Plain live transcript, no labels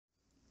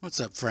What's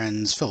up,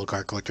 friends, fellow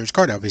card collectors?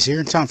 Card Albus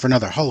here. Time for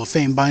another Hall of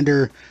Fame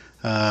binder.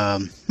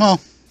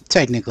 Well,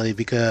 technically,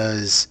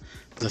 because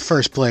the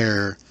first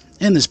player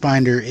in this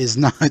binder is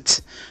not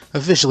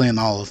officially in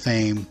the Hall of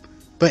Fame,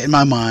 but in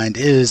my mind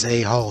is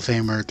a Hall of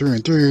Famer through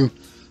and through.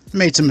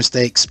 Made some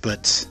mistakes,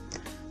 but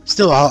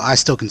still, I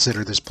still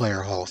consider this player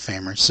a Hall of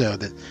Famer, so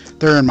that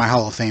they're in my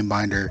Hall of Fame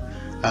binder.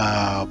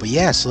 But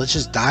yeah, so let's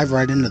just dive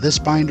right into this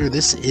binder.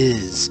 This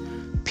is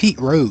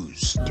Pete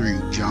Rose through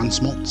John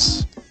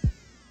Smoltz.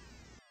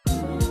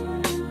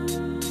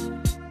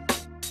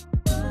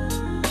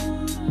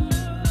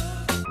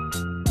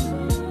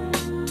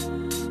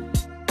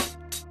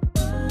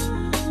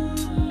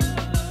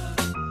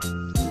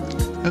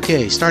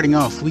 Okay, starting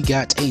off, we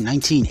got a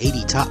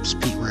 1980 Topps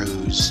Pete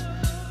Rose,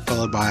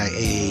 followed by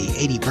a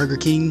 80 Burger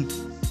King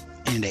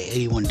and a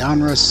 81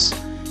 Donruss.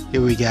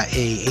 Here we got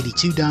a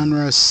 82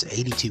 Donruss,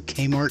 82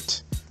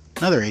 Kmart,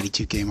 another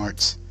 82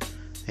 Kmarts,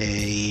 a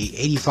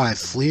 85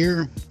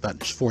 Fleer,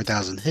 about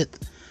 4,000 hit,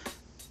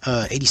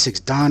 86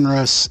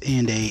 Donruss,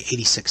 and a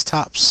 86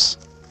 Topps.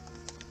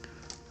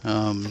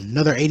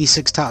 Another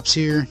 86 Topps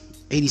here,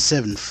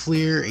 87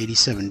 Fleer,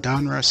 87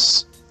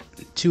 Donruss,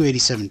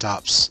 287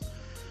 Topps.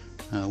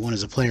 One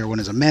is a player, one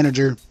is a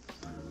manager.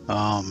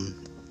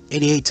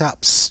 88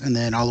 Topps, and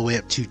then all the way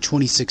up to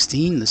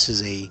 2016. This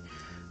is a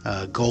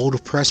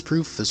gold press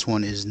proof. This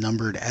one is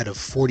numbered out of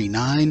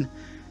 49,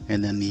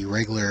 and then the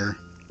regular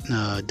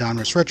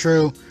Donruss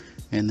Retro,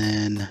 and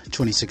then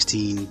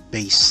 2016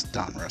 base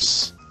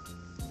Donruss.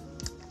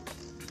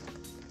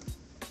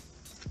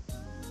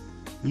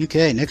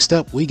 Okay, next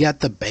up we got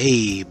the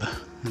Babe.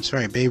 That's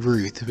right, Babe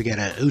Ruth. We got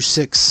a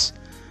 06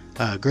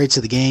 Greats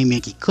of the Game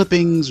Yankee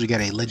clippings. We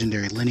got a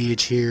legendary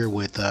lineage here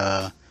with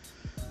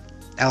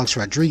Alex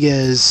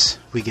Rodriguez.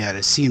 We got a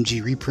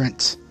CMG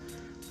reprint,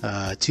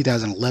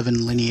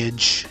 2011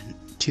 lineage,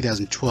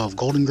 2012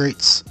 Golden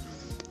Greats.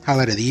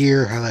 Highlight of the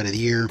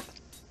year.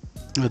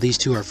 These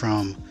two are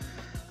from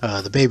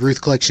the Babe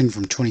Ruth collection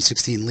from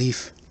 2016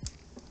 Leaf,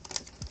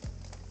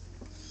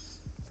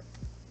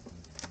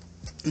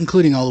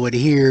 including all the way to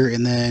here.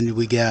 And then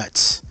we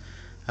got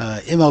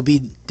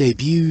MLB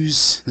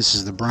debuts. This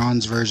is the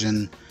bronze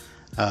version.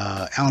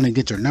 Allen and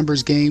Ginter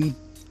numbers game.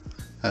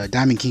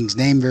 Diamond Kings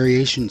name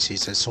variation. See, it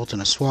says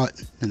Sultan of SWAT.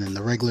 And then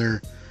the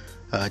regular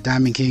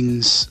Diamond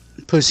Kings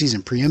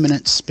postseason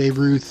preeminence Babe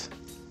Ruth.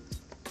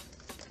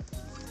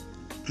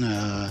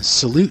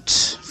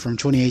 Salute from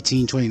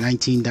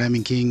 2018-2019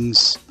 Diamond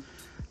Kings.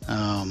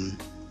 And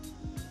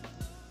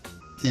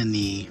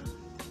the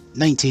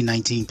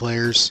 1919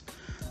 players.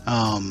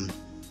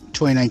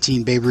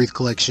 2019 Babe Ruth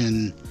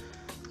collection.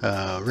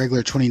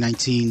 Regular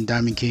 2019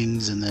 Diamond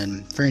Kings, and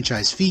then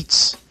franchise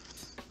feats,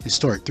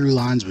 historic through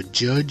lines with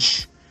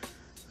Judge,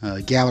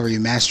 gallery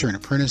master and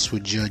apprentice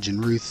with Judge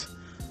and Ruth,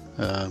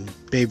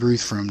 Babe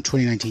Ruth from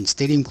 2019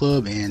 Stadium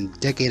Club, and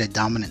decade of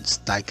dominance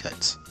die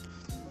cut.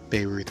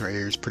 Babe Ruth right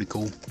here is pretty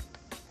cool.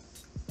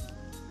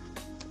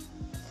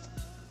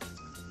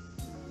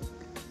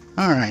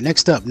 Alright,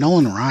 next up,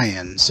 Nolan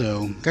Ryan.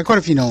 So got quite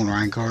a few Nolan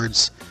Ryan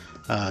cards.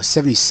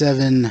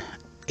 77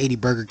 80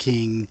 Burger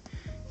King,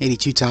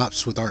 82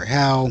 Topps with Art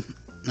Howe,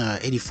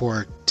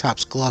 84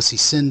 Topps Glossy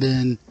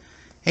Sinden,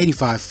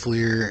 85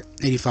 Fleer,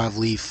 85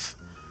 Leaf,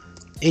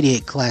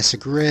 88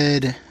 Classic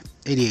Red,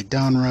 88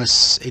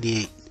 Donruss,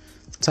 88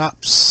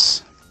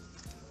 Topps,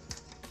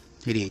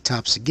 88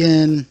 Topps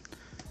again,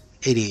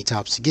 88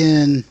 Topps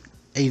again,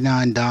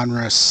 89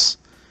 Donruss,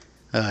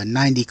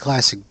 90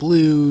 Classic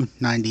Blue,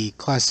 90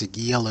 Classic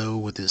Yellow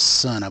with his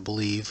son, I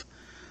believe,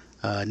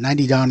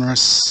 90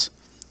 Donruss,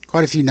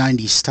 quite a few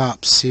 90s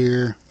Topps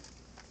here.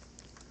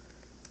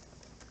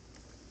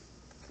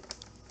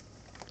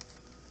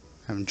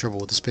 Having trouble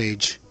with this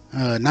page.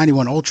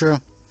 91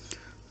 Ultra,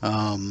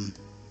 Donruss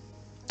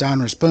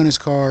bonus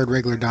card,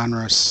 regular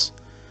Donruss,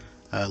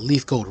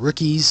 Leaf Gold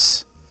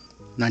rookies,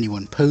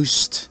 91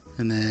 Post,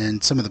 and then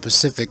some of the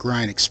Pacific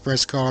Ryan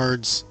Express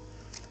cards,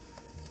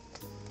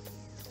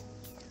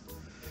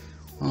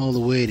 all the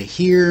way to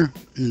here,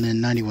 and then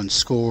 91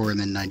 Score, and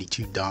then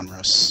 92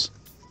 Donruss.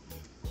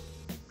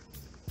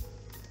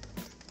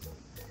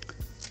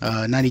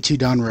 92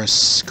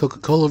 Donruss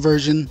Coca-Cola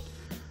version.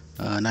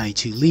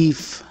 92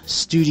 Leaf,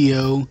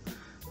 Studio,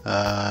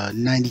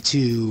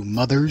 92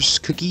 Mother's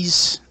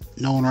Cookies,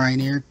 Nolan Ryan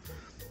here.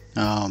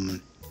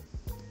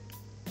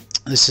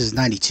 This is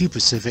 92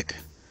 Pacific.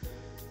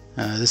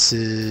 This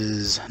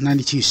is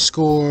 92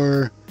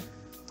 Score,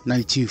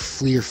 92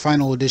 Fleer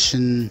Final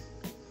Edition,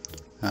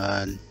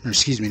 or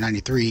excuse me,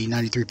 93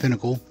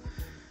 Pinnacle.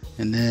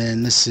 And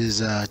then this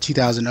is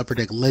 2000 Upper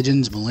Deck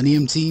Legends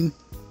Millennium Team,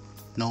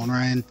 Nolan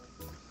Ryan.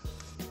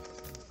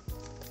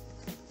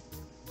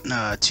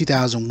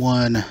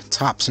 2001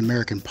 Topps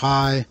American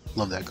Pie,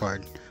 love that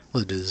card,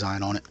 love the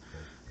design on it.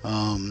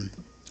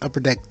 Upper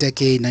Deck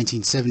Decade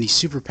 1970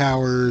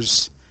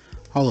 Superpowers,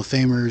 Hall of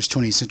Famers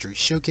 20th Century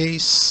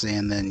Showcase,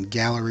 and then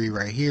Gallery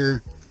right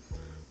here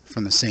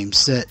from the same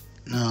set.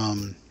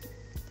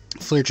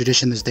 Flair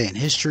Tradition This Day in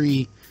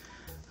History,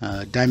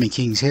 Diamond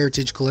Kings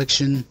Heritage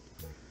Collection,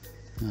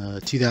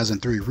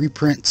 2003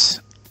 reprint,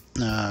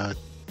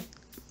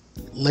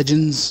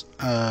 Legends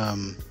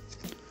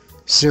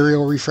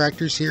serial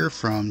refractors here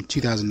from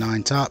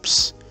 2009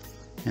 Topps,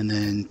 and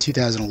then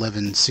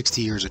 2011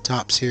 60 years of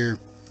Topps here.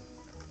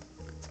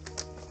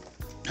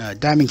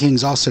 Diamond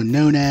Kings, also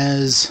known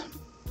as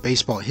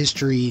baseball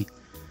history,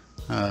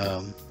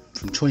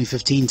 from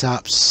 2015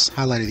 Topps,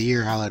 highlight of the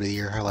year, highlight of the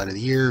year, highlight of the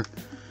year.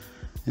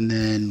 And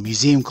then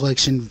museum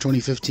collection from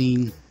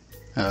 2015,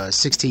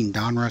 16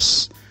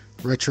 Donruss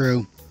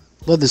retro.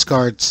 Love this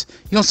cards.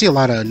 You don't see a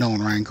lot of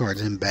Nolan Ryan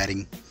cards in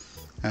batting.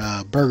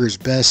 Burger's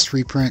Best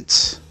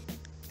reprint,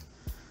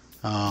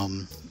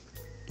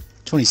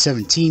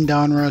 2017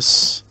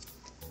 Donruss,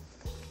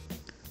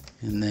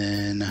 and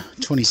then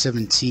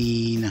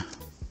 2017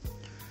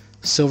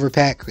 Silver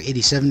Pack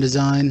 87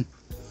 design,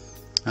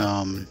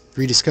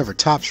 Rediscovered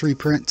Topps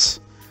reprints,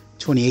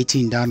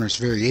 2018 Donruss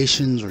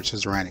Variations, which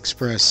says Ryan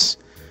Express,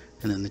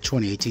 and then the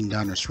 2018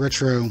 Donruss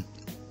Retro,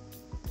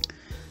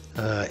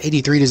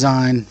 83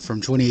 design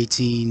from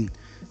 2018,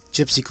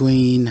 Gypsy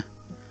Queen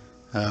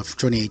from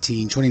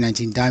 2018,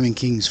 2019 Diamond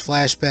Kings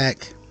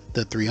Flashback,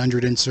 the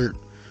 300 insert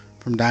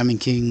from Diamond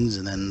Kings,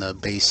 and then the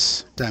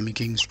base Diamond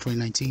Kings for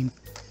 2019.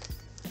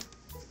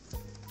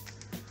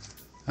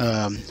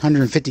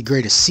 150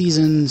 Greatest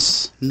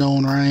Seasons,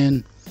 Nolan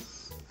Ryan,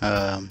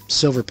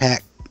 Silver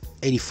Pack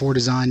 84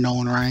 design,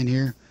 Nolan Ryan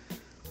here.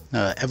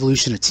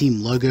 Evolution of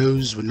Team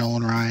Logos with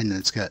Nolan Ryan, and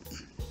it's got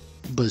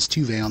Buzz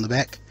Tuve on the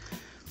back.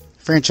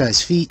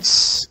 Franchise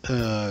Feats,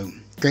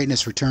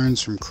 Greatness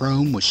Returns from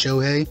Chrome with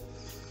Shohei,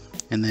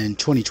 and then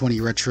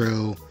 2020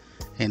 Retro,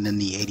 and then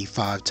the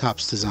 85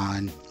 Topps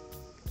design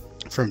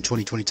from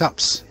 2020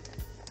 Topps.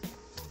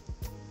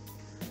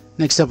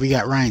 Next up, we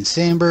got Ryan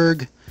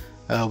Sandberg.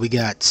 We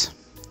got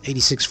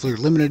 86 Fleer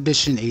Limited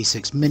Edition,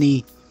 86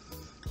 Mini,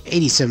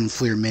 87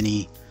 Fleer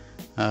Mini,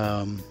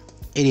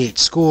 88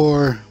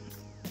 Score,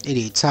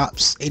 88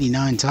 Topps,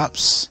 89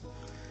 Topps,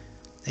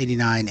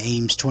 89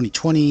 Ames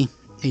 2020,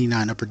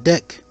 89 Upper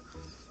Deck,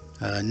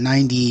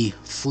 90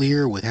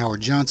 Fleer with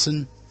Howard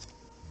Johnson.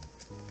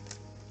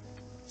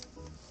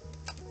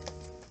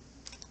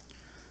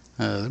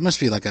 There must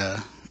be like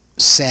a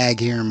sag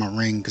here in my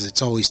ring because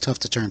it's always tough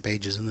to turn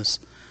pages in this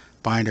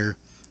binder.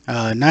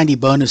 90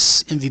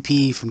 Bonus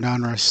MVP from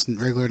Donruss,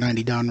 regular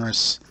 90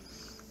 Donruss,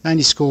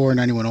 90 Score,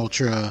 91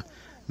 Ultra,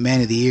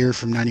 Man of the Year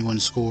from 91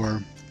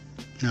 Score,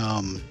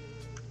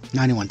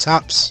 91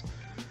 Topps,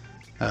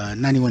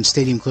 91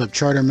 Stadium Club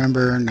Charter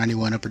Member,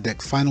 91 Upper Deck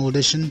Final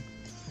Edition,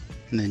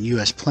 and then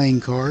US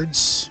Playing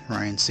Cards,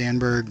 Ryan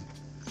Sandberg,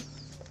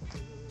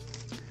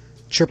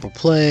 Triple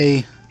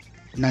Play,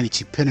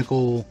 92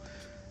 Pinnacle,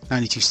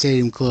 92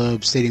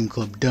 Stadium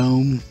Club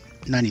Dome,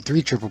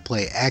 93 Triple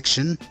Play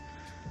Action,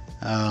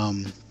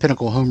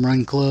 Pinnacle Home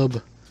Run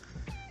Club,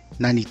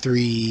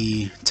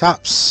 93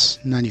 Topps,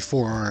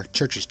 94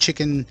 Church's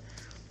Chicken,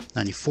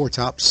 94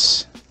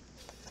 Topps,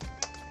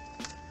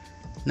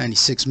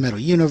 96 Metal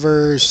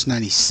Universe,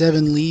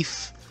 97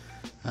 Leaf,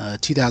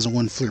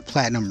 2001 Fleer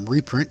Platinum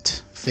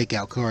reprint, fake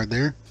out card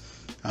there,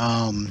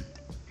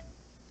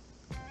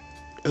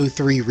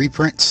 03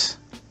 reprint,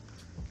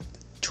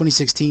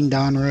 2016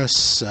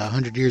 Donruss,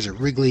 100 Years at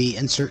Wrigley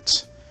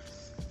inserts,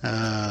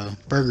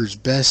 Burger's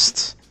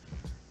Best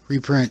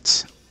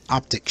reprint,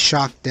 Optic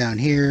Shock down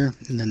here,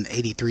 and then the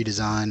 83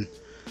 design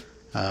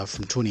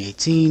from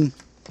 2018,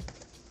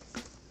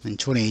 and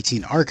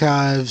 2018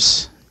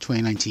 Archives,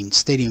 2019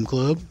 Stadium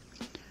Club,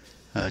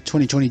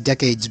 2020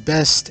 Decades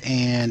Best,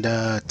 and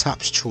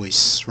Topps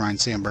Choice, Ryan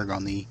Sandberg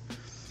on the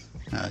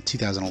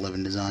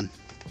 2011 design.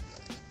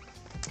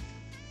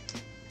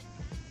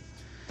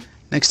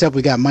 Next up,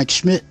 we got Mike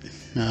Schmidt.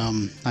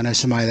 I know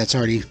somebody that's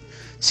already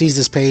sees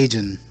this page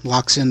and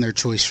locks in their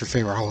choice for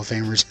favorite Hall of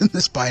Famers in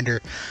this binder.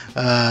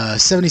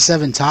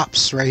 77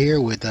 Topps right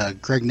here with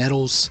Greg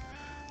Nettles.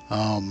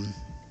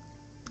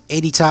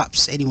 80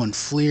 Topps, 81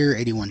 Fleer,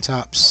 81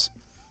 Topps,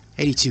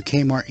 82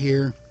 Kmart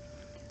here.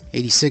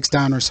 86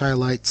 Donruss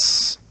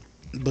highlights,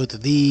 both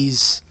of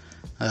these.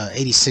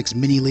 86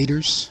 Mini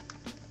Leaders.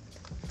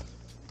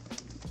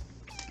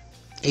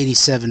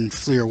 87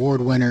 Fleer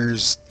Award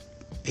winners.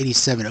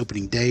 87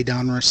 Opening Day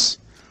Donruss.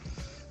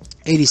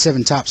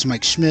 87 Topps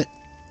Mike Schmidt.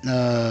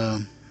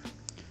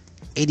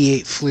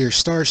 88 Fleer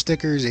Star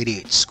Stickers.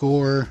 88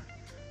 Score.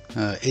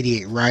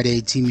 88 Rite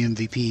Aid Team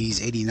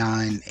MVPs.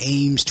 89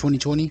 Ames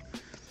 2020.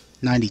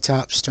 90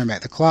 Topps Turn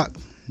Back the Clock.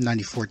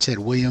 94 Ted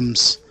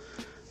Williams.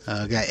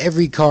 Got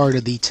every card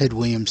of the Ted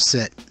Williams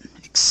set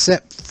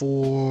except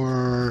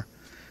for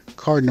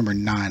card number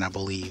 9, I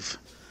believe.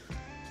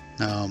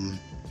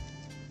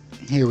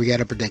 Here we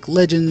got Upper Deck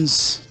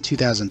Legends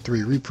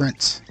 2003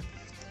 reprint.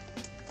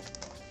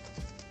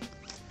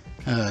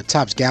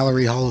 Topps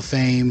Gallery Hall of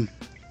Fame,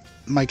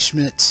 Mike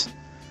Schmidt,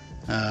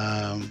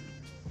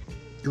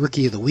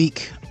 Rookie of the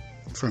Week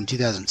from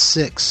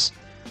 2006,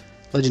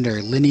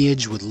 Legendary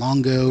Lineage with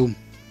Longo,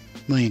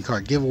 Million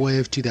Card Giveaway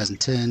of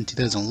 2010,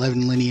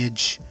 2011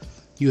 Lineage,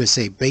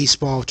 USA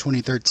Baseball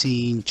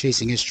 2013,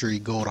 Chasing History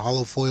Gold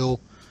Hollow Foil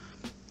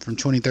from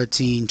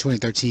 2013,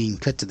 2013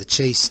 Cut to the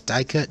Chase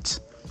Die Cut,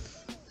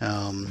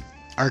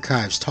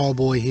 Archives Tall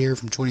Boy here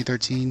from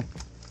 2013.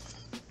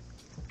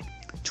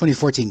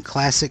 2014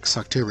 Classics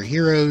October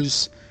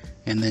Heroes,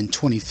 and then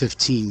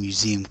 2015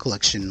 Museum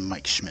Collection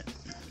Mike Schmidt.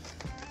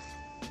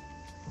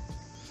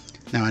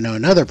 Now I know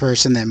another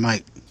person that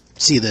might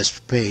see this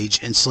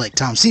page and select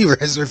Tom Seaver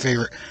as their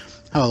favorite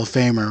Hall of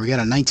Famer. We got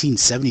a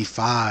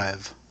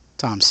 1975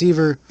 Tom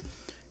Seaver,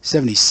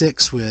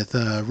 76 with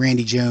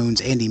Randy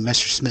Jones, Andy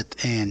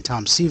Messersmith, and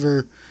Tom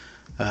Seaver,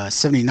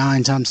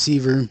 79 Tom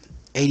Seaver,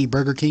 80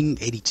 Burger King,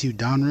 82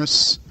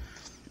 Donruss,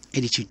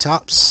 82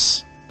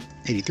 Topps,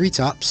 83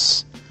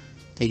 Topps,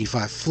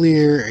 85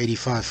 Fleer,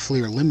 85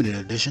 Fleer Limited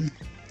Edition,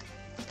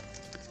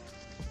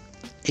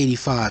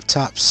 85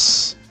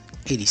 Topps,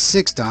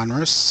 86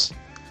 Donruss,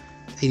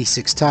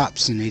 86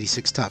 Topps and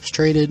 86 Topps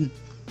Traded,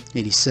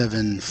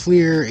 87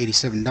 Fleer,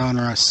 87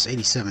 Donruss,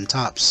 87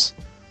 Topps,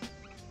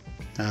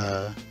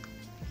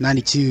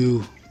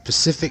 92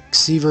 Pacific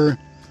Seaver,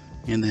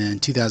 and then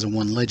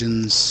 2001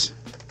 Legends,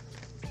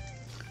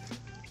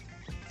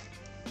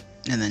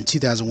 and then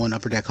 2001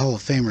 Upper Deck Hall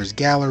of Famers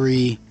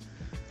Gallery,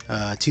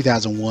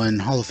 2001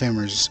 Hall of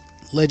Famers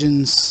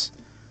Legends,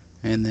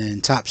 and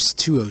then Topps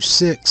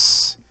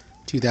 206,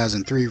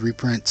 2003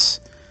 reprints,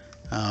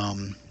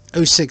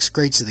 06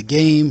 Greats of the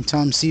Game,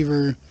 Tom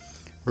Seaver,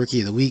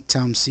 Rookie of the Week,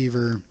 Tom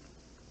Seaver,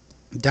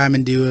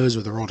 Diamond Duos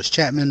with Aroldis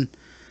Chapman.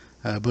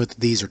 Both of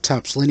these are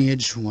Topps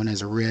lineage. One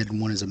has a red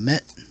and one is a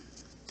Met.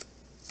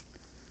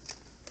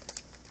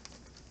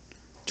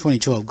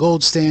 2012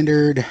 Gold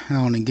Standard,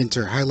 Allen and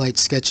Ginter highlight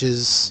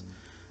sketches.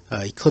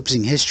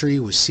 Eclipsing History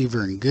with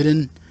Seaver and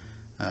Gooden.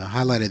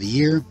 Highlight of the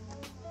Year.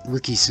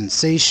 Rookie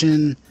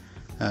Sensation.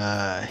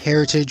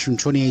 Heritage from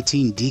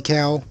 2018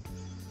 decal.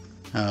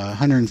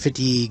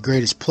 150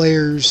 Greatest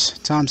Players,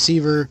 Tom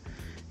Seaver,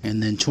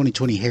 and then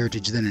 2020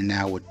 Heritage Then and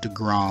Now with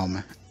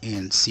DeGrom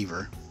and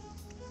Seaver.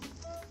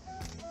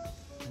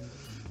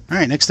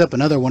 Alright, next up,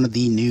 another one of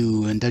the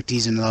new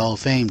inductees into the Hall of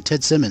Fame,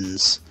 Ted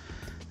Simmons.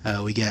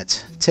 We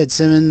got Ted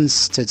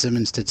Simmons.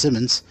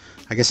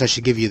 I guess I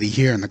should give you the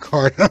year on the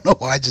card. I don't know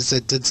why I just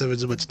said Ted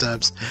Simmons a bunch of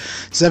times.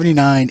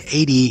 79,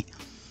 80,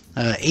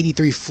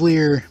 83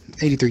 Fleer,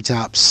 83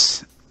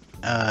 Topps,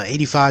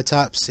 85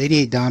 Topps,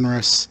 88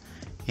 Donruss,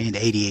 and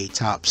 88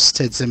 Topps.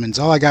 Ted Simmons.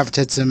 All I got for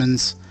Ted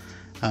Simmons.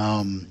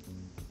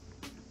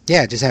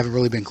 Yeah, just haven't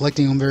really been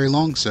collecting them very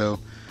long, so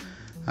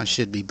I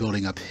should be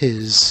building up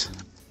his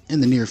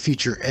in the near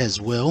future as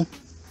well.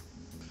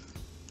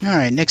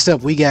 Alright, next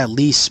up we got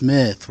Lee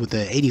Smith with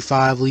the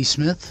 85 Lee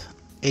Smith,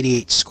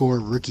 88 Score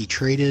Rookie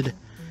Traded,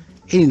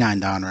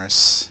 89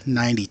 Donruss,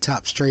 90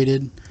 Topps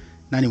Traded,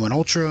 91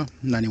 Ultra,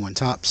 91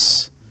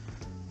 Topps,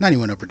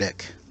 91 Upper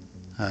Deck,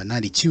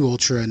 92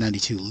 Ultra,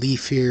 92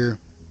 Leaf here,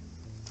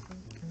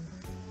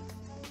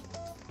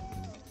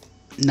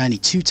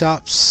 92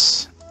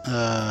 Topps,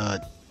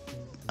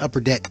 Upper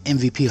Deck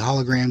MVP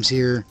holograms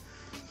here.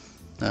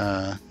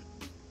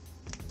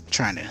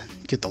 Trying to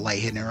get the light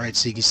hitting it right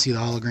so you can see the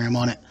hologram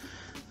on it.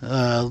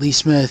 Lee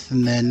Smith,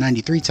 and then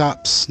 93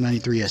 Topps,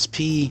 93 SP,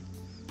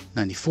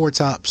 94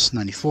 Topps,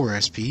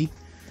 94 SP.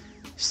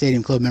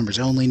 Stadium Club members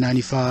only,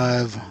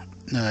 95,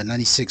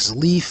 96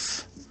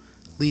 Leaf,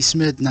 Lee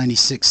Smith,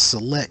 96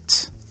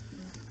 Select.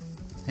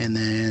 And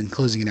then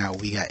closing it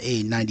out, we got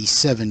a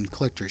 97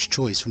 Collector's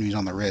Choice when he was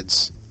on the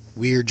Reds.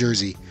 Weird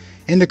jersey.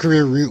 End of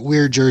career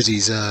weird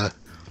jerseys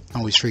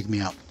always freak me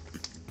out.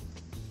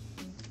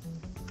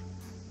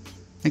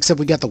 Next up,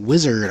 we got the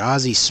Wizard,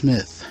 Ozzie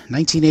Smith.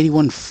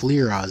 1981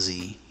 Fleer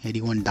Ozzie.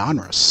 81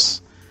 Donruss.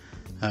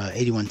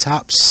 81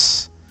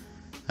 Topps.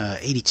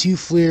 82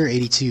 Fleer,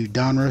 82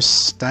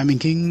 Donruss Diamond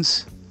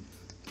Kings.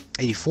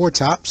 84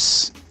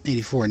 Topps.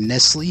 84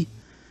 Nestle.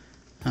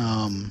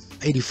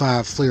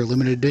 85 Fleer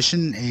Limited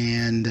Edition,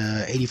 and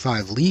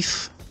 85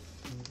 Leaf,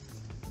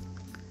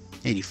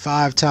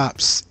 85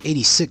 Topps,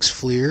 86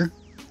 Fleer,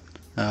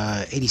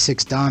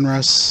 86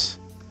 Donruss,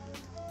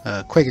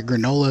 Quaker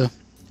Granola,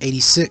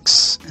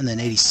 86, and then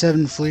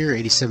 87 Fleer,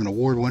 87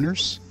 award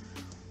winners,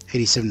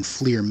 87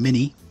 Fleer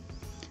Mini,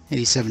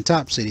 87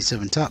 Topps,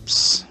 87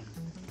 Topps,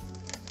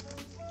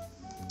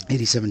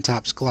 87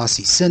 Topps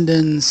Glossy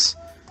Sendins,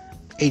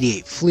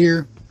 88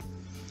 Fleer,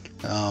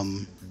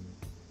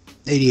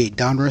 88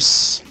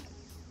 Donruss,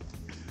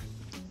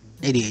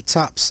 88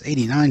 Topps,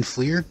 89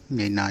 Fleer,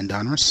 89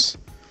 Donruss,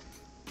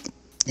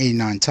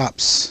 89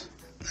 Topps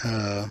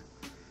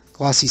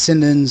Glossy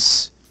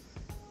Sendins,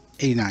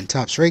 89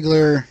 Topps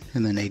Regular,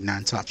 and then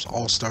 89 Topps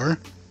All-Star.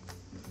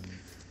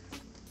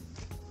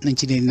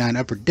 1989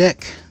 Upper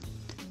Deck,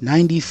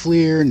 90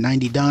 Fleer,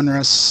 90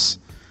 Donruss,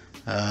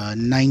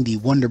 90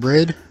 Wonder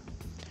Bread,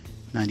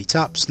 90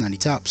 Topps, 90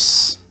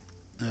 Topps,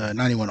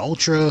 91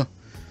 Ultra.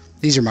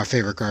 These are my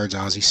favorite cards,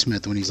 Ozzie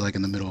Smith, when he's like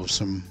in the middle of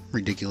some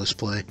ridiculous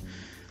play.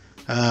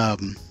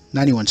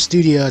 91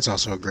 Studio, it's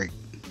also a great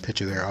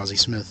picture there, Ozzie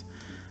Smith.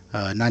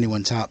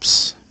 91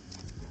 Topps.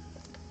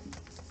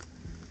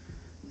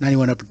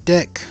 91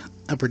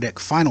 Upper Deck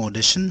Final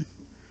Edition.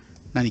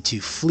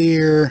 92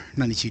 Fleer,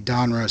 92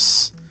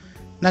 Donruss,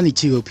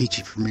 92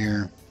 O-Pee-Chee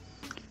Premier,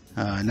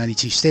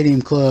 92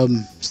 Stadium Club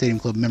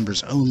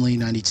members only,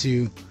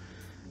 92,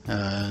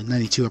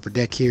 92 Upper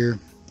Deck here,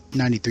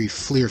 93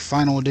 Fleer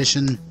Final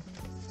Edition,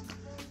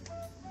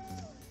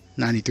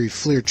 93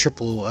 Fleer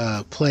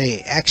Triple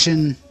Play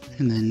Action,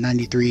 and then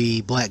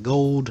 93 Black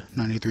Gold,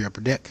 93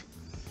 Upper Deck,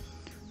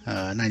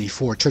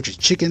 94 Church of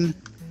Chicken,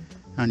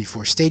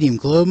 94 Stadium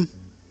Club,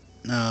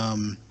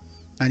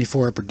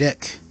 94 Upper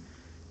Deck,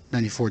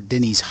 94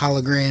 Denny's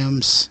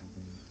Holograms,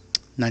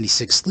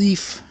 96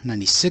 Leaf,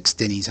 96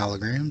 Denny's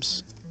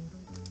Holograms.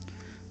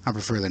 I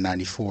prefer the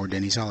 94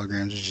 Denny's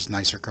Holograms, they're just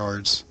nicer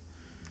cards.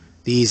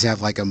 These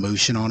have like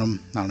emotion on them.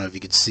 I don't know if you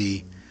could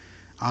see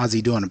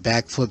Ozzy doing a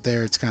backflip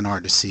there. It's kind of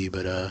hard to see,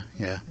 but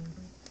yeah.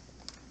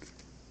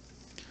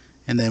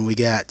 And then we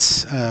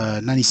got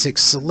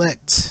 96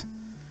 Select,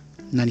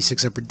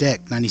 96 Upper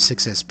Deck,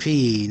 96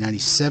 SP,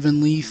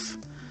 97 Leaf,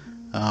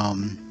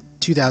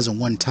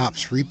 2001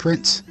 Topps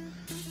reprint,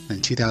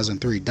 then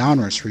 2003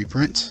 Donruss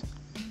reprint,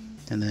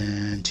 and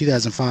then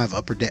 2005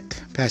 Upper Deck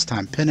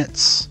Pastime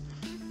Pennants,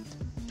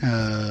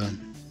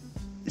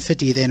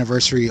 50th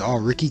Anniversary All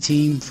Rookie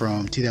Team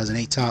from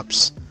 2008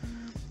 Topps,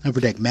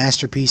 Upper Deck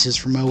Masterpieces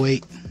from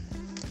 08,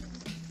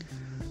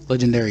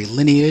 Legendary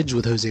Lineage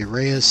with Jose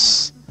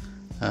Reyes,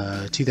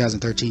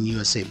 2013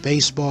 USA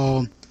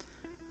Baseball,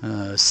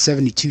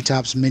 72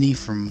 Topps Mini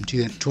from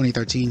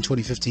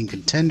 2013-2015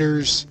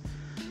 Contenders,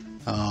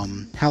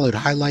 Hallowed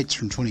Highlights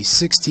from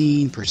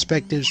 2016,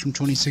 Perspectives from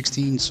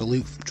 2016,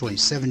 Salute from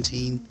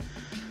 2017,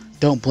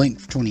 Don't Blink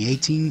from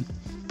 2018,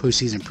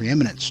 Postseason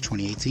Preeminence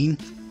 2018,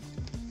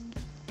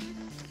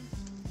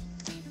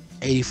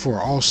 84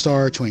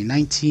 All-Star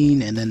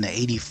 2019, and then the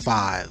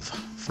 85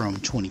 from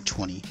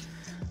 2020.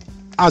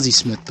 Ozzie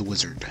Smith, the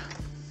Wizard.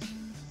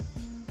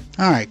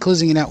 Alright,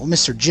 closing it out with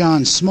Mr.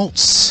 John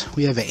Smoltz.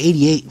 We have an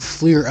 88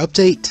 Fleer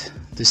update.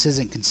 This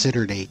isn't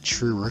considered a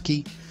true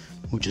rookie,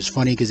 which is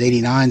funny because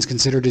 89 is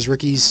considered as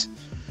rookies,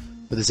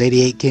 but this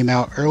 88 came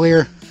out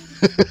earlier.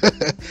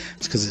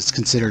 It's because it's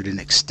considered an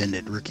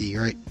extended rookie,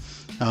 right?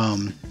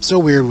 So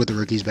weird with the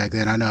rookies back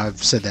then. I know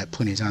I've said that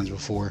plenty of times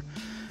before.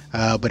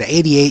 But an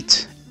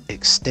 88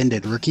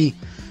 extended rookie,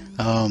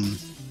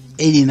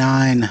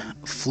 89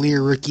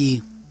 Fleer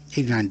rookie,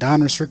 89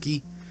 Donruss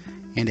rookie,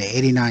 and an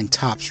 89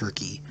 Topps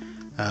rookie.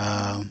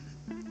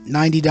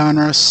 90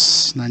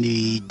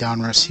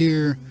 Donruss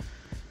here,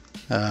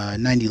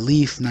 90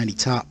 Leaf, 90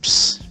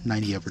 Topps,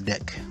 90 Upper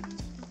Deck,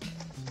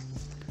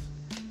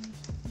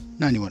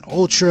 91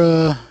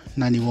 Ultra,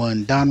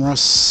 91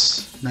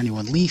 Donruss,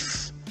 91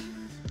 Leaf,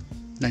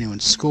 91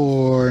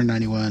 Score,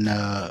 91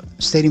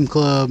 Stadium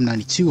Club,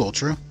 92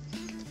 Ultra,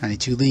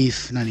 92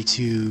 Leaf,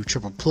 92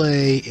 Triple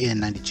Play, and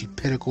 92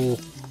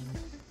 Pinnacle,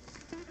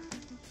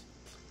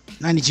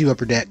 92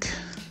 Upper Deck,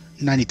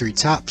 93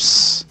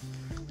 Topps,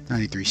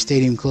 93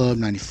 Stadium Club,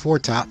 94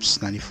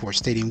 Topps, 94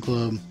 Stadium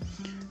Club,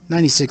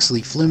 96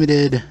 Leaf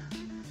Limited,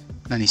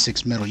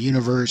 96 Metal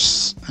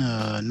Universe,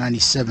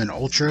 97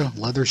 Ultra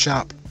Leather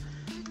Shop,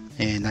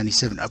 and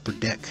 97 Upper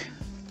Deck.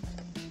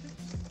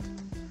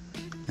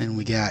 Then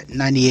we got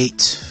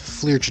 98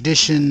 Fleer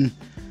Tradition,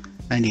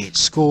 98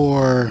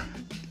 Score,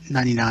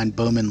 99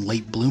 Bowman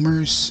Late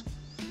Bloomers,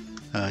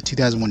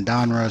 2001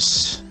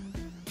 Donruss,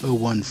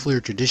 01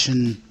 Fleer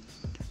Tradition,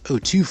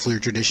 02 Fleer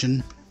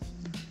Tradition,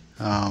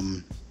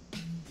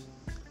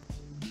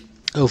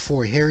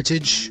 04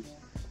 Heritage,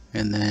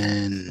 and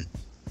then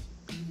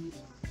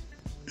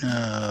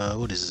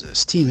what is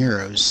this? Team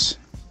Heroes.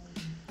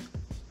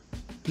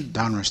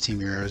 Donruss Team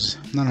Heroes.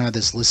 I don't have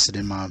this listed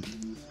in my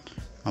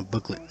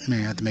booklet.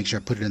 Maybe I have to make sure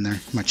I put it in there.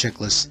 My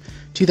checklist.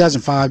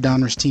 2005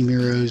 Donruss Team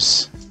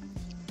Heroes.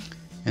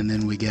 And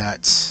then we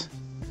got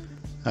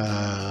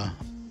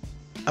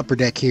Upper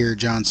Deck here,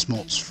 John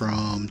Smoltz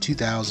from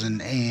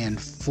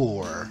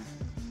 2004.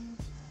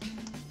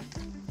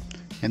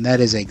 And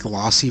that is a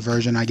glossy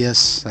version, I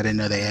guess. I didn't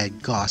know they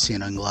had glossy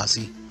and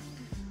unglossy.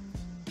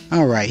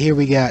 Alright, here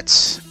we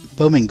got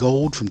Bowman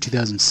Gold from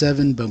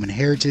 2007, Bowman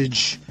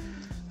Heritage,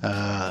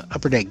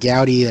 Upper Deck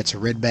Gowdy, that's a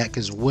red back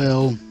as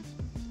well.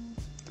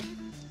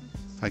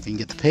 If I can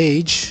get the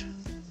page.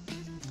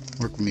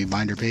 Work with me,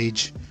 binder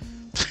page.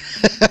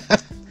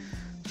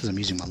 Because I'm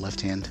using my left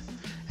hand.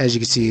 As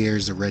you can see,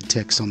 here's the red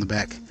text on the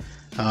back.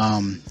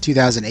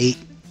 2008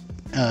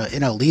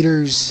 NL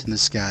Leaders, and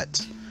this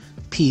got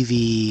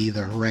PV,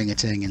 the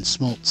Orangutan, and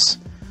Smoltz.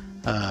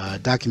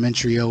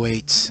 Documentary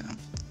 08,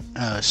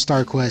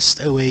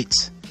 StarQuest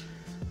 08,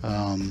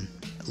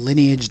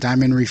 Lineage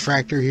Diamond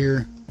Refractor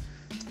here.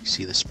 You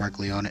see the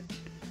sparkly on it.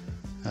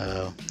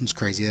 It's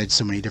crazy. They had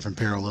so many different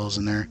parallels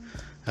in there.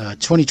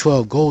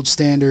 2012 Gold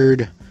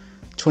Standard,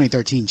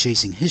 2013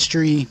 Chasing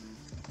History,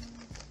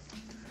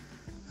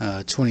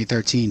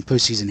 2013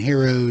 Postseason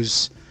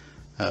Heroes,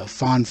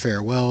 Fond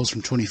Farewells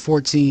from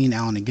 2014,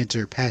 Allen and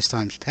Ginter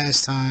Pastime,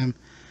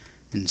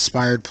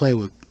 Inspired Play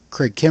with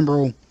Craig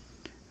Kimbrell,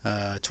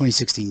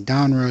 2016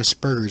 Donruss,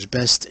 Burger's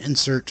Best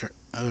Insert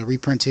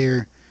reprint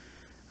here,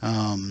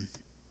 Allen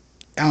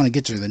and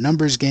Ginter The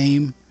Numbers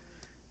Game,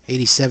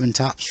 87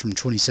 Topps from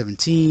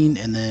 2017,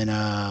 and then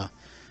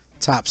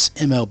Topps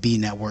MLB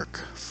Network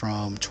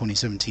from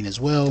 2017 as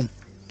well.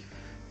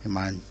 And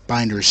my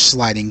binder is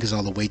sliding because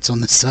all the weight's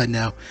on this side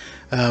now.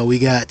 We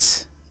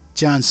got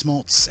John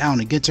Smoltz, Allen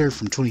and Ginter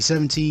from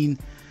 2017.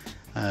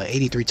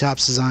 83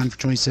 Topps design for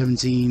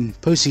 2017.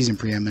 Postseason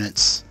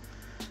preeminence.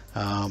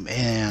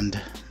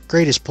 And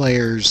greatest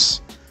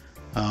players,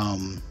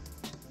 John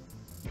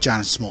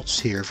Smoltz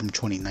here from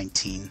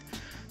 2019.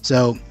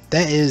 So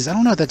that is, I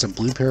don't know if that's a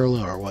blue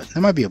parallel or what.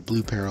 That might be a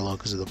blue parallel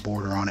because of the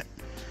border on it.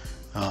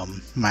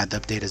 Might have to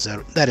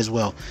update that as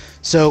well.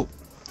 So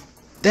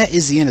that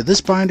is the end of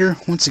this binder.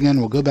 Once again,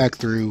 we'll go back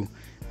through.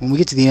 When we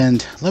get to the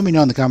end, let me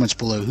know in the comments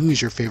below who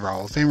is your favorite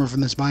Hall of Famer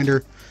from this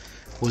binder.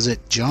 Was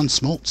it John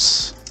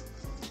Smoltz?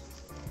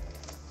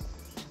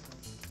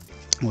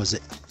 Was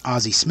it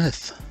Ozzie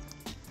Smith,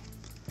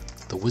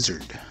 the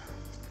Wizard?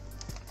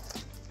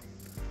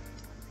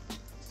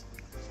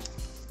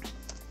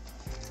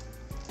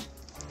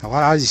 A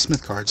lot of Ozzie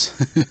Smith cards.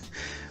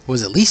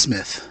 Was it Lee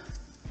Smith,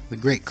 the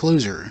great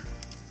closer?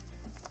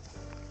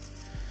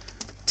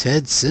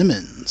 Ted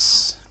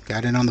Simmons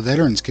got in on the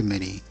Veterans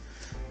Committee.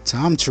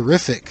 Tom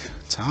Terrific,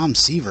 Tom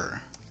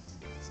Seaver,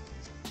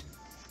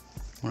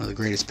 one of the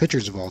greatest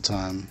pitchers of all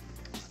time.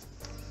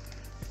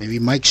 Maybe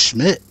Mike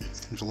Schmidt.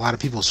 There's a lot of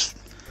people's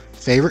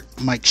favorite,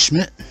 Mike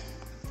Schmidt.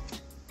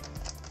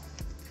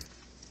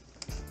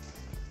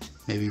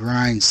 Maybe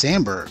Ryan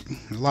Sandberg.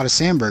 There's a lot of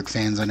Sandberg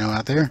fans I know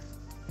out there.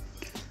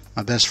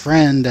 My best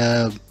friend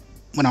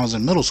when I was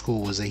in middle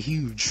school was a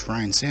huge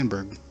Ryan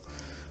Sandberg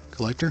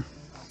collector.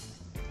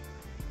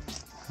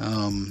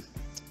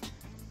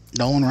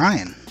 Nolan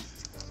Ryan.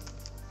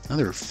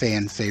 Another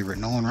fan favorite,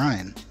 Nolan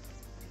Ryan.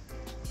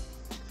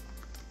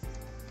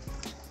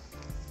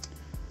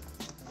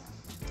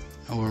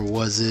 Or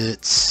was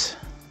it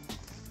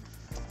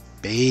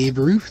Babe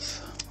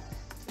Ruth?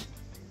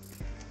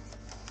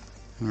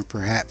 Or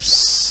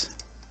perhaps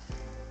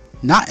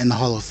not in the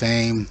Hall of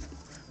Fame,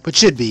 but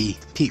should be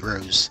Pete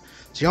Rose.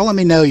 So y'all let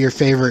me know your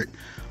favorite.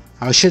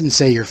 I shouldn't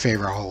say your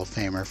favorite Hall of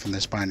Famer from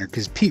this binder,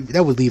 because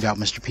that would leave out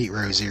Mr. Pete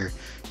Rose here.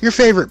 Your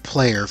favorite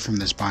player from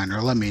this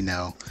binder, let me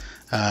know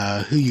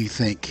who you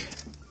think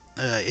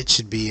it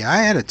should be. I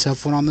had a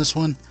tough one on this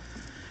one.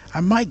 I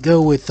might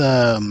go with,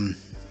 I'm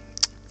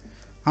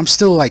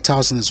still like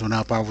tossing this one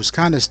up. I was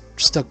kind of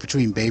stuck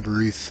between Babe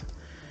Ruth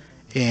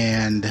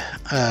and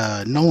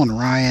Nolan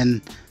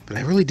Ryan, but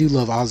I really do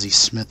love Ozzie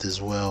Smith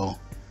as well.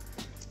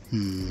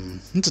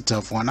 It's a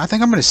tough one. I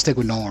think I'm going to stick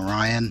with Nolan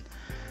Ryan,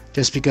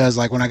 just because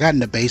like when I got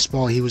into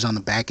baseball, he was on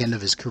the back end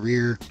of his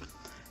career,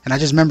 and I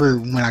just remember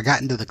when I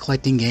got into the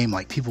collecting game,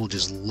 like people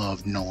just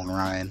loved Nolan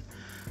Ryan.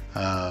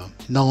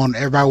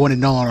 Everybody wanted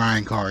Nolan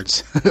Ryan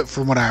cards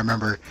from what I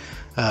remember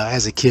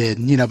as a kid,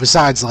 you know,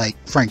 besides like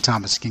Frank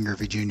Thomas, King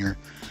Griffey Jr.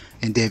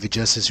 and David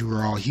Justice, who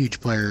were all huge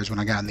players when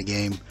I got in the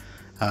game.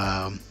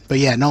 But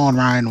yeah, Nolan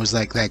Ryan was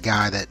like that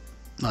guy that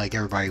like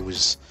everybody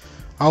was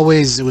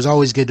always, it was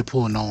always good to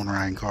pull a Nolan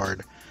Ryan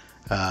card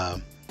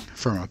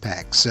from a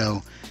pack.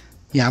 So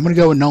yeah, I'm going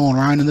to go with Nolan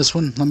Ryan in this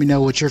one. Let me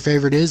know what your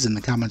favorite is in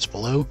the comments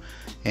below.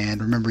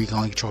 And remember, you can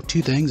only control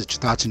two things. It's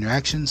your thoughts and your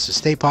actions. So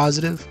stay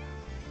positive.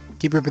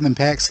 Keep ripping them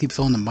packs. Keep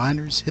filling them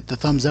binders. Hit the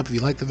thumbs up if you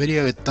liked the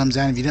video. Hit the thumbs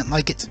down if you didn't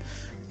like it.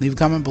 Leave a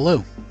comment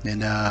below.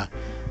 And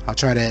I'll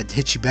try to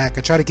hit you back.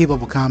 I try to keep up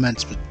with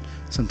comments, but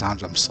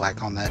sometimes I'm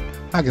slack on that.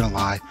 Not going to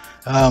lie.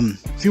 A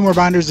few more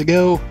binders to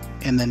go,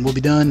 and then we'll be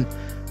done.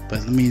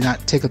 But let me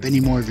not take up any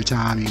more of your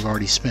time. You've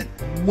already spent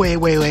way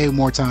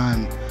more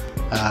time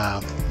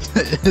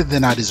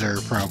than I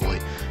deserve, probably.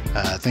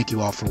 Thank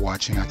you all for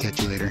watching. I'll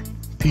catch you later.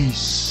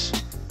 Peace.